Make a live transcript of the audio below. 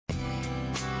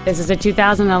This is a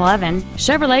 2011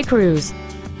 Chevrolet Cruze.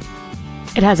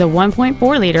 It has a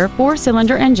 1.4-liter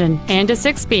four-cylinder engine and a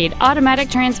 6-speed automatic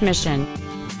transmission.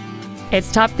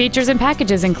 Its top features and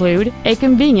packages include a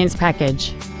convenience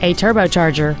package, a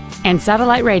turbocharger, and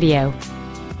satellite radio.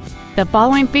 The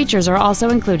following features are also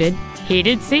included: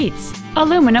 heated seats,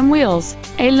 aluminum wheels,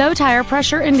 a low tire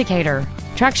pressure indicator,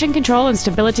 traction control and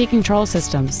stability control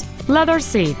systems, leather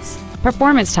seats,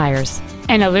 performance tires,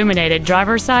 an illuminated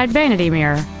driver's side vanity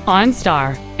mirror,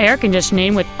 OnStar, air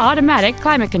conditioning with automatic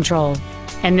climate control,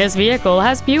 and this vehicle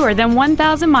has fewer than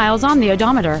 1,000 miles on the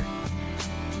odometer.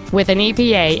 With an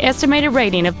EPA estimated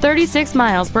rating of 36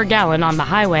 miles per gallon on the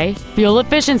highway, fuel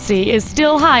efficiency is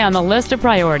still high on the list of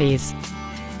priorities.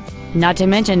 Not to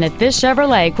mention that this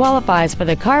Chevrolet qualifies for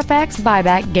the Carfax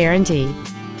buyback guarantee.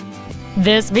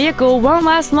 This vehicle won't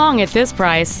last long at this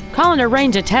price. Call and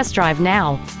arrange a test drive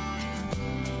now.